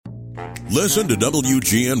Listen to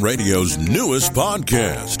WGN Radio's newest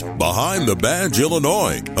podcast, Behind the Badge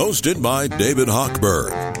Illinois, hosted by David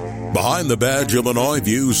Hochberg. Behind the Badge Illinois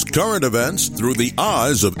views current events through the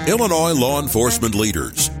eyes of Illinois law enforcement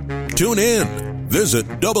leaders. Tune in. Visit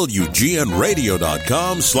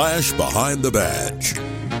WGNRadio.com/Behind the Badge.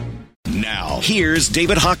 Now, here's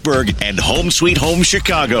David Hochberg and Home Sweet Home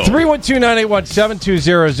Chicago.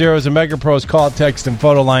 312-981-7200 is a Mega Pros call, text, and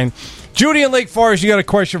photo line. Judy in Lake Forest, you got a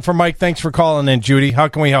question for Mike. Thanks for calling in, Judy. How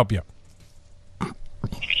can we help you?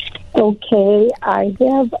 Okay, I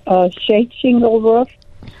have a shake shingle roof,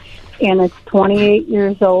 and it's 28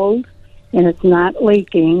 years old, and it's not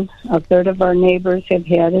leaking. A third of our neighbors have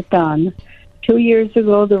had it done. 2 years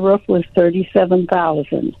ago, the roof was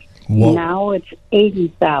 $37,000. Now it's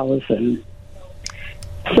 $80,000.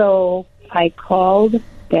 So I called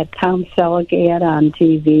that Tom Selleck ad on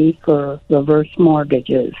TV for reverse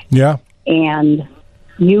mortgages. Yeah. And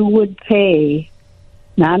you would pay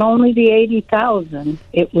not only the $80,000,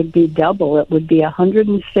 it would be double. It would be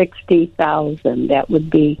 $160,000. That would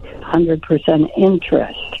be 100%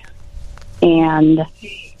 interest. And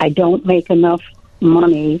I don't make enough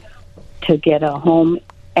money to get a home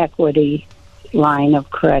equity line of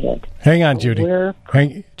credit. Hang on, Judy.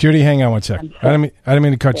 Judy, hang on one second. I didn't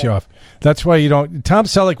mean to cut you off. That's why you don't. Tom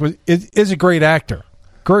Selleck is a great actor.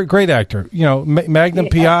 Great actor. You know, Magnum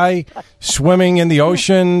PI, swimming in the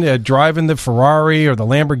ocean, driving the Ferrari or the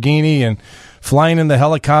Lamborghini, and flying in the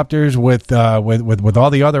helicopters with all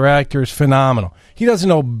the other actors. Phenomenal. He doesn't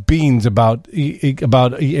know beans about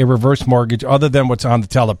a reverse mortgage other than what's on the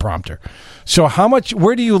teleprompter. So,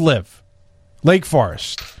 where do you live? Lake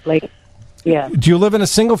Forest. Yeah. Do you live in a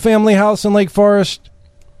single-family house in Lake Forest?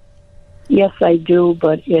 Yes, I do,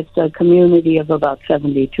 but it's a community of about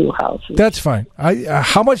 72 houses. That's fine.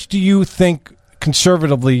 How much do you think,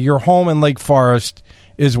 conservatively, your home in Lake Forest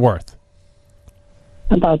is worth?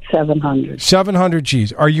 About $700. $700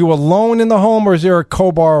 G's. Are you alone in the home, or is there a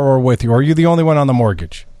co-borrower with you? Or are you the only one on the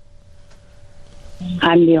mortgage?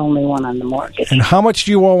 I'm the only one on the mortgage. And how much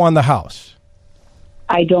do you owe on the house?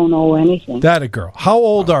 I don't owe anything. That a girl. How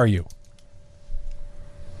old are you?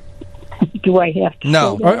 Do I have to?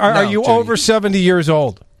 No. Are you over 70 years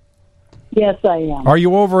old? Yes, I am. Are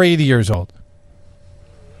you over 80 years old?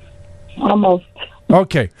 Almost.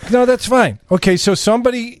 Okay. No, that's fine. Okay, so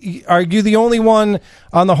are you the only one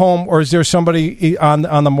on the home, or is there somebody on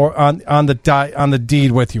the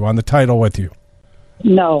deed with you, on the title with you?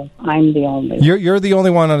 No, I'm the only one. You're the only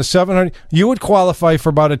one on a $700. You would qualify for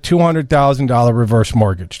about a $200,000 reverse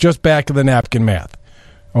mortgage, just back of the napkin math.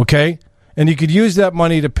 Okay? And you could use that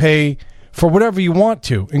money to pay for whatever you want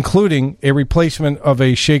to, including a replacement of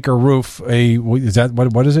a shaker roof. What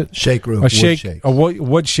is it? Shake roof.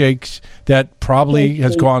 Wood shakes that probably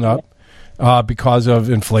has gone up because of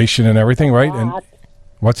inflation and everything, right? And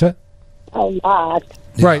what's that? A lot.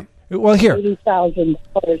 Yeah. Right. Well, here,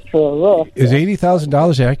 $80,000 for a roof. Is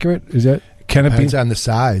 $80,000 accurate? Is that? Can it depends on the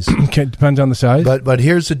size. Depends on the size. But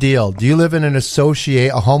here's the deal: do you live in a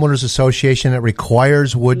homeowners association that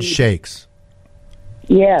requires wood shakes?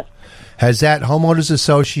 Yes. Has that homeowners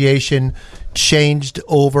association changed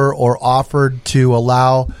over or offered to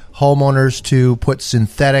allow homeowners to put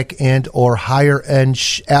synthetic and or higher end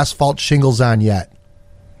asphalt shingles on yet?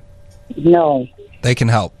 No. They can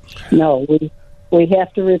help. No, we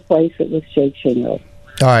have to replace it with shake shingles.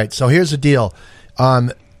 All right. So here's the deal.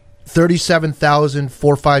 37,000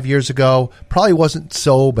 4 or 5 years ago probably wasn't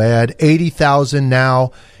so bad. 80,000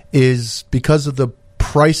 now is because of the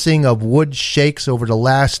pricing of wood shakes over the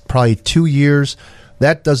last probably 2 years.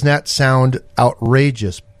 That does not sound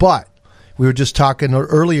outrageous. But we were just talking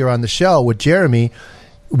earlier on the show with Jeremy.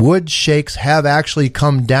 Wood shakes have actually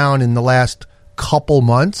come down in the last couple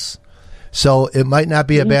months. So it might not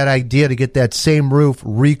be a bad idea to get that same roof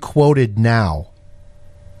re-quoted now.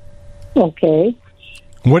 Okay.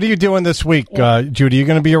 What are you doing this week, Judy? Are you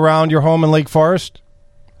going to be around your home in Lake Forest?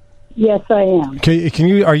 Yes, I am.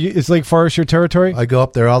 Is Lake Forest your territory? I go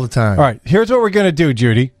up there all the time. All right. Here's what we're going to do,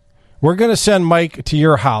 Judy. We're going to send Mike to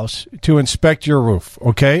your house to inspect your roof,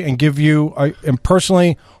 okay? And give you and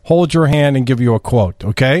personally hold your hand and give you a quote,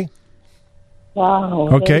 okay? Wow.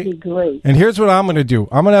 Okay. That'd be great. And here's what I'm going to do.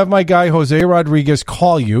 I'm going to have my guy Jose Rodriguez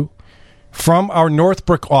call you from our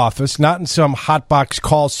Northbrook office, not in some hotbox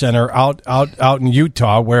call center out in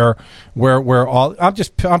Utah where all I'm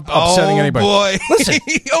upsetting anybody. Boy. Listen.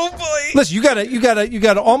 Oh boy. Listen, you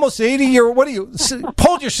got almost 80 year. What are you?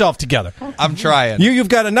 Hold yourself together. I'm trying. You've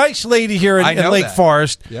got a nice lady here in Lake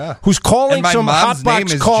Forest, who's calling some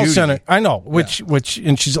hotbox call center. I know,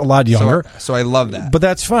 and she's a lot younger. So I love that. But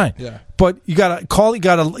that's fine. Yeah. But you got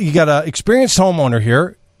an experienced homeowner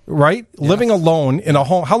here. right? Yes. Living alone in a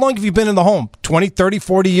home. How long have you been in the home? 20, 30,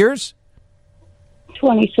 40 years?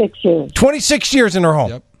 26 years. 26 years in her home.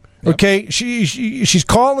 Yep. Okay, she's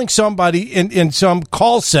calling somebody in some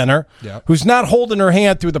call center who's not holding her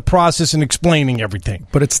hand through the process and explaining everything.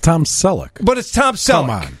 But it's Tom Selleck.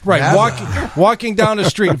 Come on. Right, yeah. walking down the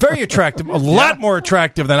street. Very attractive. A lot more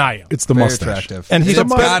attractive than I am. It's the mustache. Attractive. And he's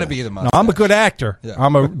got to be the mustache. No, I'm a good actor.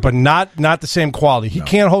 Yeah. But not the same quality. He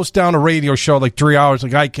can't host down a radio show like 3 hours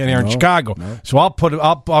like I can here in Chicago. No. So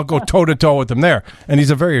I'll go toe-to-toe with him there. And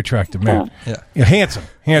he's a very attractive man. Yeah. Handsome.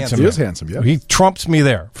 He is handsome, yeah. He trumps me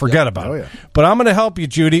there. Forget about it. Yeah. But I'm going to help you,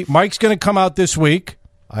 Judy. Mike's going to come out this week.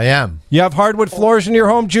 I am. You have hardwood floors in your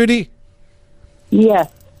home, Judy?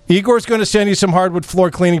 Yes. Igor's going to send you some hardwood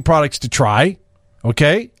floor cleaning products to try,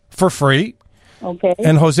 okay, for free. Okay.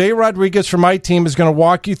 And Jose Rodriguez from my team is going to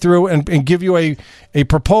walk you through and give you a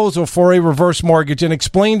proposal for a reverse mortgage and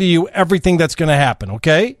explain to you everything that's going to happen,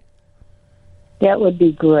 okay? That would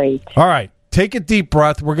be great. All right. Take a deep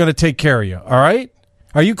breath. We're going to take care of you, all right?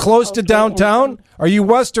 Are you close to downtown? Are you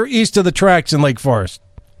west or east of the tracks in Lake Forest?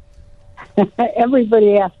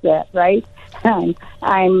 Everybody asks that, right?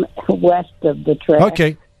 I'm west of the tracks.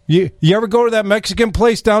 Okay. You ever go to that Mexican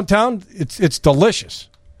place downtown? It's delicious.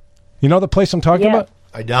 You know the place I'm talking about?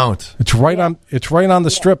 I don't. It's right on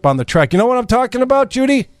the strip on the track. You know what I'm talking about,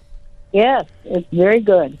 Judy? Yes, it's very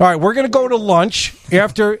good. All right, we're going to go to lunch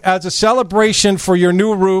as a celebration for your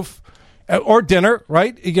new roof. Or dinner,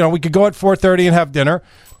 right? You know, we could go at 4:30 and have dinner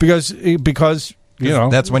because you know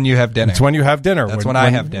that's when you have dinner. It's when you have dinner. That's when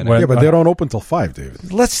I have dinner. But they don't open till 5,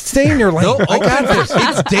 David. Let's stay in your lane. I got this.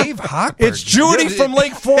 It's Dave Hochberg. It's Judy from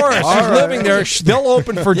Lake Forest. She's living there. They'll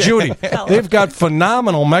open for Judy. They've got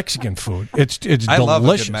phenomenal Mexican food. It's delicious. I love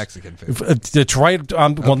a good Mexican food. It's right.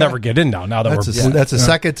 We'll never get in now. Now that that's the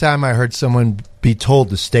second time I heard someone be told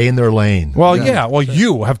to stay in their lane. Well, Well,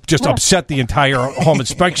 you have just upset the entire home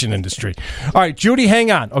inspection industry. All right, Judy,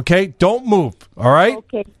 hang on. Okay, don't move. All right.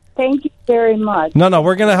 Okay. Thank you very much. No,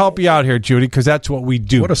 we're going to help you out here, Judy, because that's what we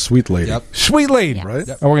do. What a sweet lady. Yep. Sweet lady. Yes. Right?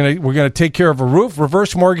 And we're going to take care of a roof,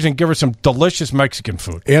 reverse mortgage, and give her some delicious Mexican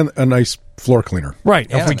food. And a nice floor cleaner. Right.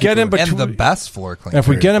 If we get in between, and the best floor cleaner. If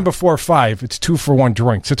we get in before 5, it's 2-for-1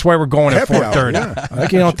 drinks. That's why we're going at 4:30. Yeah.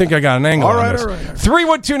 You don't think I got an angle on this. All right.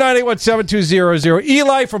 312-981-7200.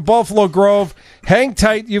 Eli from Buffalo Grove. Hang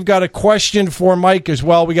tight. You've got a question for Mike as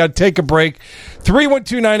well. We got to take a break.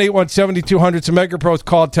 312-981-7200. It's a MegaPros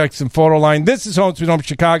call, text, and photo line. This is Home Sweet Home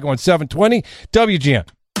Chicago on 720 WGN.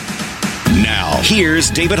 Now, here's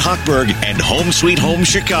David Hochberg and Home Sweet Home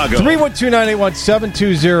Chicago.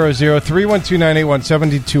 312-981-7200,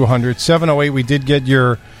 312-981-7200, 708. We did get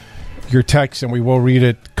your text, and we will read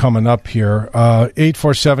it coming up here.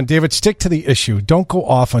 847. David, stick to the issue. Don't go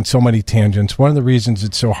off on so many tangents. One of the reasons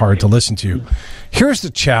it's so hard to listen to you. Here's the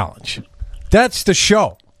challenge. That's the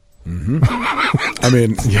show. Mm-hmm. I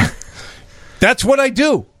mean, that's what I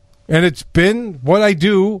do. And it's been what I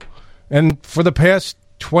do and for the past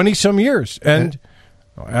 20-some years. And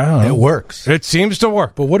I don't know. It works. It seems to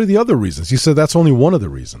work. But what are the other reasons? You said that's only one of the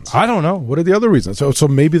reasons. I don't know. What are the other reasons? So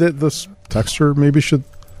maybe that this texter maybe should...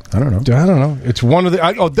 I don't know. It's one of the.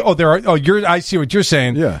 I see what you're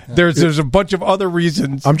saying. Yeah. There's a bunch of other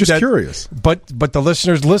reasons. I'm just curious. But the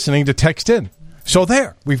listeners listening to text in. So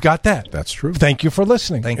we've got that. That's true. Thank you for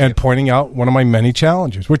listening and you. Pointing out one of my many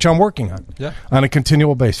challenges, which I'm working on on a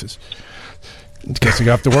continual basis. I guess I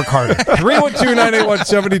have to work harder.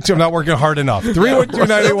 312-981-7200. I'm not working hard enough.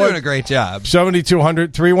 312-981. Doing a great job.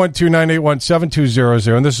 7200.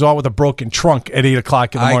 312-981-7200. And this is all with a broken trunk at 8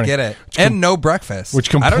 o'clock in the morning. I get it. And no breakfast. Which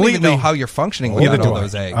completely. I don't even know how you're functioning without all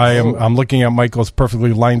those eggs. I'm looking at Michael's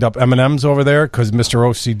perfectly lined up M&Ms over there because Mr.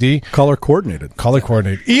 OCD. Color coordinated.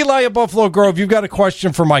 Eli at Buffalo Grove, you've got a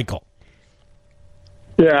question for Michael.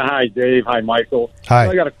 Yeah, hi, Dave. Hi, Michael. Hi.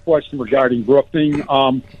 I got a question regarding roofing.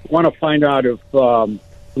 Want to find out if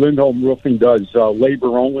Lindholm Roofing does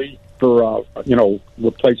labor only for,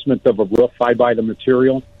 replacement of a roof. I buy the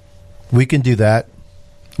material. We can do that.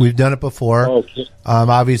 We've done it before. Okay.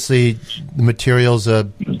 Obviously, the material's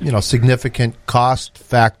a significant cost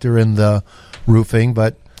factor in the roofing,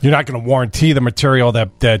 but you're not going to warranty the material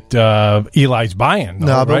that Eli's buying. Though,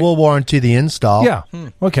 no, but right? We'll warranty the install. Yeah.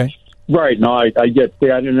 Okay. Right. No, I get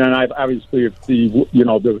that, and then obviously if the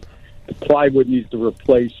plywood needs to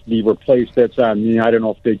be replaced. That's on me. I don't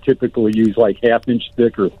know if they typically use like 1/2 inch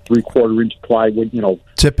thick or 3/4 inch plywood.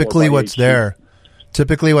 Typically what's there.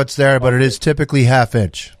 But it is typically 1/2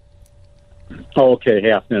 inch. Oh, okay,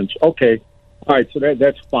 1/2 inch. Okay, all right. So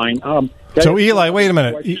that's fine. So Eli, wait a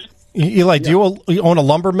minute. Eli, do you own a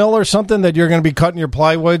lumber mill or something that you're going to be cutting your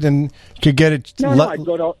plywood and could get it?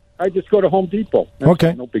 No, I just go to Home Depot. That's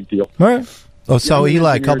Okay. no big deal. All right. Oh, so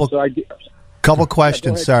Eli, couple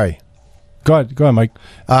questions. Sorry. Go ahead, Mike.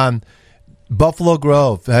 Buffalo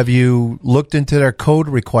Grove, have you looked into their code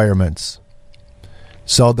requirements?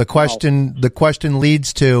 So the question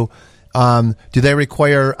leads to, do they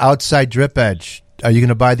require outside drip edge? Are you going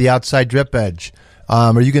to buy the outside drip edge?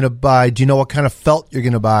 Are you going to buy, do you know what kind of felt you're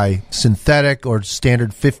going to buy? Synthetic or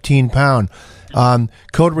standard 15-pound?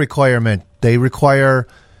 Code requirement, they require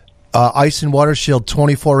ice and water shield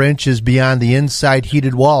 24 inches beyond the inside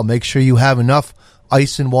heated wall. Make sure you have enough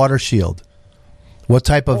ice and water shield. What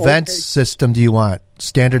type of vents system do you want?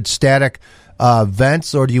 Standard static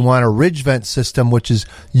vents, or do you want a ridge vent system, which is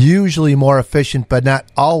usually more efficient but not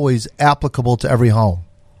always applicable to every home?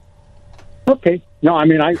 Okay. No, I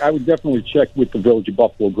mean, I would definitely check with the Village of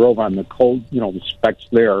Buffalo Grove on the code, the specs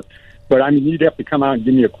there. But, I mean, you'd have to come out and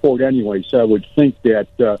give me a quote anyway, so I would think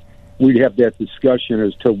that we'd have that discussion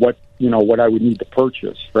as to what I would need to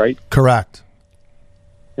purchase, right? Correct.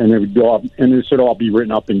 And this would all be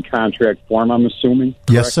written up in contract form, I'm assuming?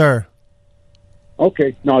 Correct? Yes, sir.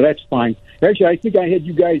 Okay. No, that's fine. Actually, I think I had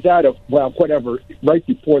you guys out of, right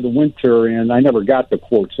before the winter, and I never got the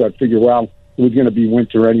quote, so I figured, it was going to be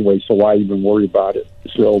winter anyway, so why even worry about it?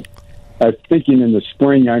 So I was thinking in the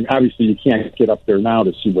spring, obviously you can't get up there now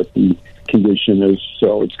to see what the condition is,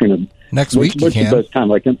 so it's going to... Next week you can. The best time,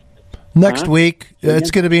 Next week, it's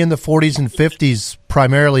going to be in the 40s and 50s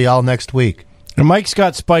primarily all next week. And Mike's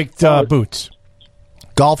got spiked boots.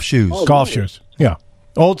 Golf shoes. Golf shoes, yeah.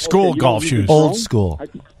 Old school golf shoes. Old school.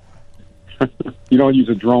 You don't use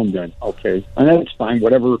a drone then, okay. And that's fine,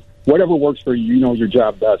 whatever works for you. You know your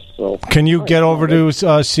job best. So can you get over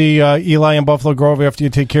to see Eli in Buffalo Grove after you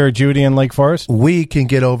take care of Judy in Lake Forest? We can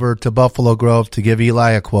get over to Buffalo Grove to give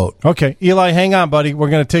Eli a quote. Okay. Eli, hang on, buddy. We're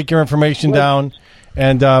going to take your information down,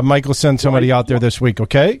 and Mike will send somebody out there this week,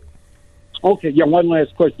 okay? Okay, yeah, one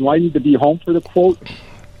last question. Do I need to be home for the quote?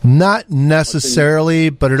 Not necessarily,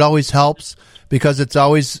 but it always helps because it's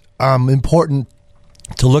always important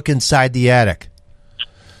to look inside the attic.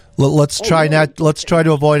 Let's try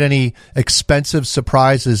to avoid any expensive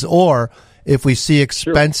surprises, or if we see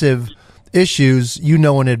expensive issues,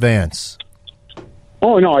 in advance.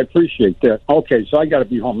 Oh, no, I appreciate that. Okay, so I got to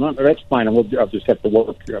be home. No, that's fine. I'll just have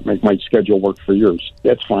to make my schedule work for yours.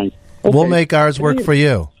 That's fine. Okay. We'll make ours work for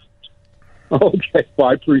you. Okay, well,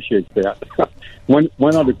 I appreciate that. One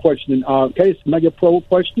other question. Okay, it's a Mega Pro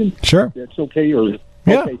question. Sure. That's okay? Or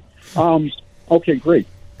yeah. Okay. Okay, great.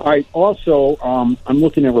 All right. Also, I'm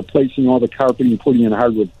looking at replacing all the carpeting, putting in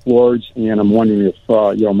hardwood floors, and I'm wondering if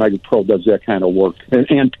Mega Pro does that kind of work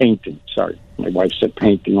and painting. Sorry, my wife said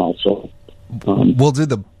painting also. We'll do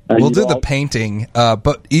the painting,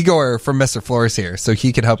 but Igor from Mr. Floors here, so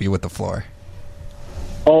he can help you with the floor.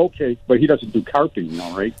 Oh, okay, but he doesn't do carpeting,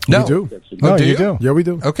 though, right? No, we do. No, you do. Yeah, we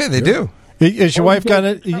do. Okay, they do. Is your wife got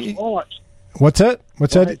it? What's that?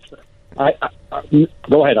 What's that?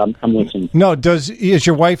 Go ahead. I'm listening. No, is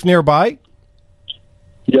your wife nearby?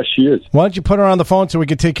 Yes, she is. Why don't you put her on the phone so we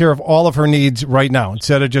can take care of all of her needs right now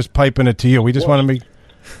instead of just piping it to you? We just want to be.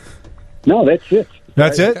 No, that's it.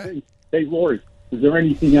 That's it. Hey, Lori, is there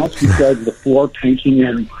anything else besides the floor painting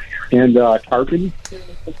and carpeting?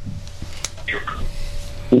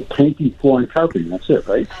 Painting, floor, and carpeting. That's it,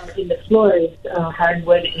 right? The floor is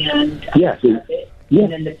hardwood and carpet. Yeah.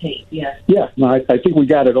 And then the paint, yeah. Yeah, no, I think we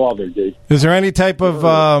got it all there, Dave. Is there any type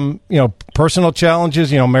of, personal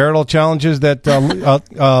challenges, marital challenges that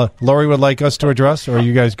Lori would like us to address, or are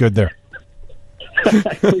you guys good there?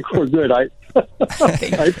 I think we're good. I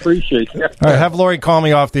appreciate that. All right, have Lori call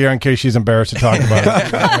me off the air in case she's embarrassed to talk about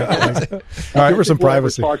it. All right, give her some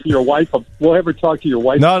privacy. Talk to your wife. We'll have her talk to your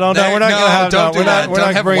wife. No, we're not going to have. Don't do that.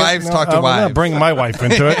 Don't have wives talk to wives. We're not bringing my wife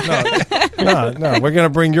into it. No, we're going to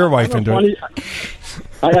bring your wife into it.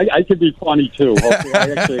 I could be funny too. Okay,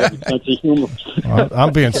 I actually have a sense of humor.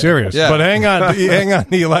 I'm being serious, but hang on,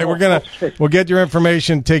 Eli. We'll get your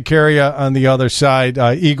information. Take care of you on the other side.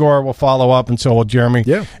 Igor will follow up, and so will Jeremy.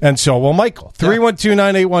 Yeah, and so will Michael.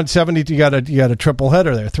 312-981-70. You got a triple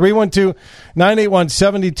header there.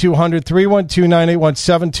 312-981-7200.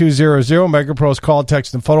 312-981-7200. MegaPro's call,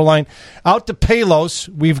 text, and photo line. Out to Palos.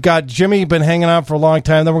 We've got Jimmy been hanging out for a long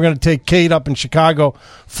time. Then we're going to take Kate up in Chicago.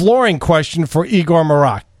 Flooring question for Igor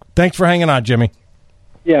Marak. Thanks for hanging on, Jimmy.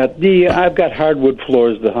 Yeah, I've got hardwood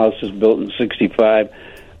floors. The house is built in '65.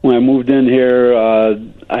 When I moved in here,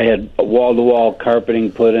 I had wall-to-wall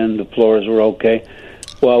carpeting put in. The floors were okay.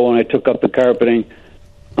 Well, when I took up the carpeting,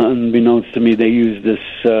 unbeknownst to me, they used this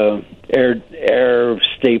air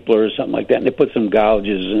stapler or something like that, and they put some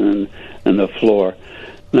gouges in the floor.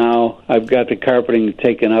 Now I've got the carpeting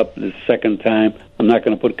taken up the second time. I'm not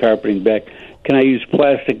going to put carpeting back. Can I use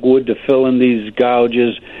plastic wood to fill in these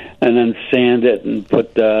gouges and then sand it and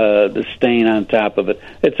put the stain on top of it?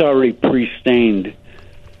 It's already pre-stained,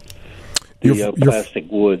 the plastic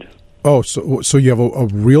wood. Oh, so you have a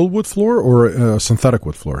real wood floor or a synthetic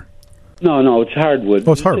wood floor? No, it's hardwood.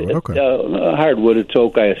 Oh, it's hardwood, okay. Hardwood, it's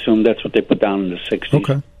oak, I assume. That's what they put down in the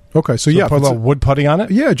 60s. Okay, so yeah, put a little wood putty on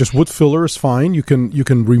it. Yeah, just wood filler is fine. You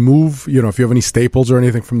can remove, if you have any staples or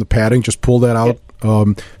anything from the padding, just pull that out,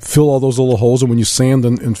 fill all those little holes, and when you sand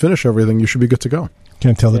and finish everything, you should be good to go.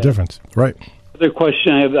 Can't tell the difference, right? Other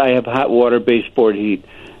question: I have hot water baseboard heat,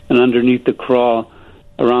 and underneath the crawl,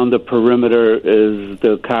 around the perimeter is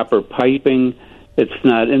the copper piping. It's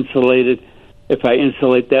not insulated. If I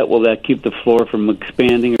insulate that, will that keep the floor from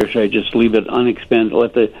expanding, or should I just leave it unexpanded?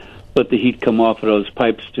 Let the heat come off of those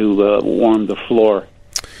pipes to warm the floor.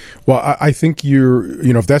 Well, I think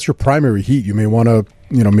if that's your primary heat, you may want to,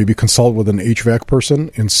 maybe consult with an HVAC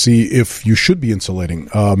person and see if you should be insulating.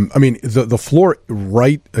 The floor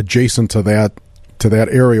right adjacent to that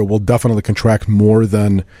area will definitely contract more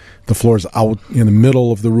than the floors out in the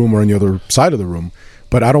middle of the room or on the other side of the room.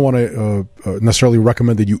 But I don't want to necessarily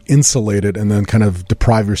recommend that you insulate it and then kind of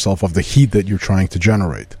deprive yourself of the heat that you're trying to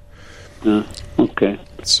generate. Okay.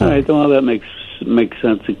 So, all right. Well, that makes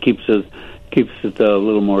sense. It keeps it a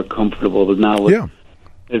little more comfortable. But now,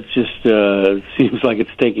 it's just it seems like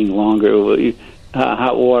it's taking longer.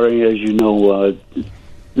 Hot water, as you know,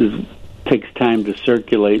 takes time to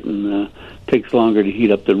circulate and takes longer to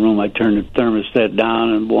heat up the room. I turn the thermostat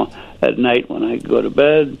down and at night when I go to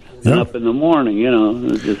bed and up in the morning.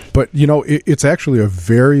 But it's actually a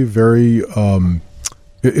very, very.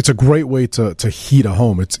 It's a great way to heat a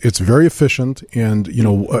home. It's very efficient, and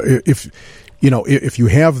if you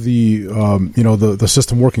have the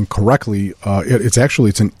system working correctly,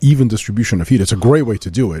 it's an even distribution of heat. It's a great way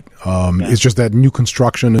to do it. It's just that new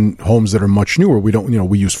construction and homes that are much newer,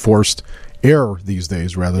 we use forced air these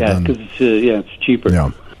days rather than because it's cheaper.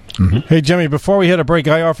 Yeah. Mm-hmm. Hey, Jimmy, before we hit a break,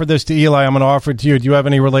 I offered this to Eli. I'm going to offer it to you. Do you have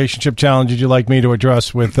any relationship challenges you'd like me to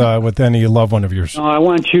address with any loved one of yours? No, I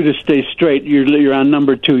want you to stay straight. You're on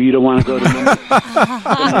number 2. You don't want to go to number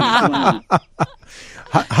 1.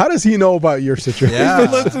 How does he know about your situation? He's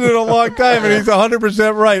been listening a long time, and he's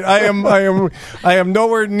 100% right. I am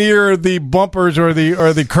nowhere near the bumpers or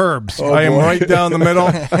the curbs. I am right down the middle,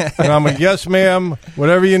 and I'm a yes, ma'am.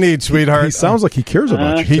 Whatever you need, sweetheart. He sounds like he cares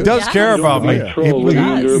about you. He does care about me,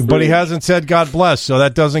 but he hasn't said God bless, so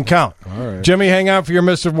that doesn't count. All right. Jimmy, hang out for your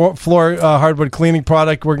Mr. Floor hardwood cleaning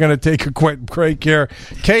product. We're going to take a quick break here.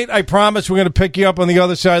 Kate, I promise we're going to pick you up on the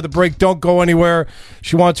other side of the break. Don't go anywhere.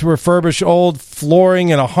 She wants to refurbish old flooring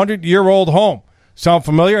in a 100-year-old home. Sound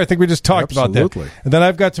familiar? I think we just talked about that. And then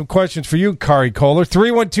I've got some questions for you, Kari Kohler.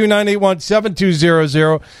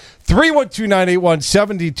 312-981-7200.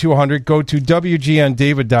 312-981-7200. Go to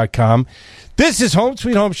WGNDavid.com. This is Home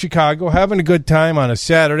Sweet Home Chicago, having a good time on a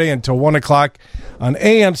Saturday until 1 o'clock on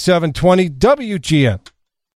AM 720 WGN.